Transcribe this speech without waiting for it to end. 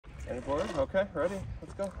Skateboard, okay, ready?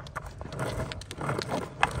 Let's go.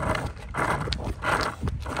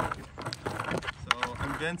 So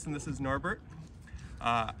I'm Vince and this is Norbert.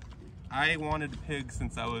 I wanted a pig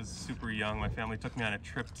since I was super young. My family took me on a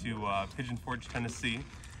trip to Pigeon Forge, Tennessee,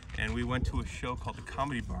 and we went to a show called the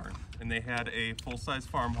Comedy Barn, and they had a full-size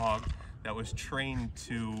farm hog that was trained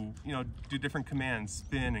to, do different commands,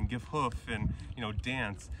 spin and give hoof and,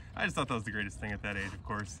 dance. I just thought that was the greatest thing at that age, of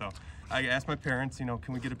course. So I asked my parents, can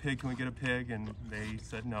we get a pig? Can we get a pig? And they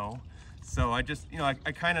said no. So I just, I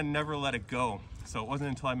kind of never let it go. So it wasn't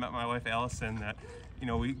until I met my wife, Alicen, that,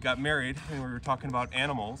 we got married and we were talking about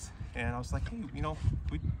animals. And I was like, hey, can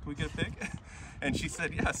we get a pig? And she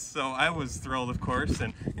said yes. So I was thrilled, of course.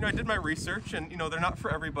 And, I did my research and, they're not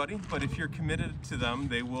for everybody, but if you're committed to them,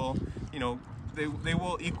 they will, they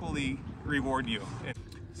will equally reward you.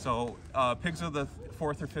 So pigs are the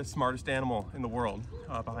 4th or 5th smartest animal in the world,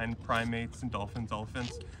 behind primates and dolphins,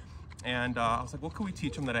 elephants. And I was like, what can we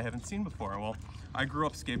teach them that I haven't seen before? Well, I grew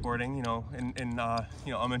up skateboarding, in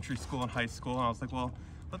elementary school and high school. And I was like, well,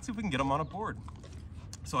 let's see if we can get them on a board.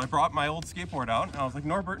 So I brought my old skateboard out and I was like,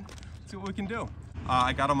 Norbert, let's see what we can do.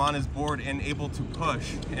 I got him on his board and able to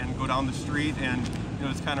push and go down the street and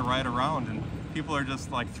just kind of ride around, and people are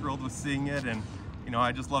just like thrilled with seeing it, and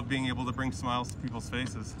I just love being able to bring smiles to people's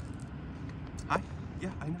faces. Hi, yeah,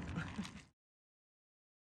 I know.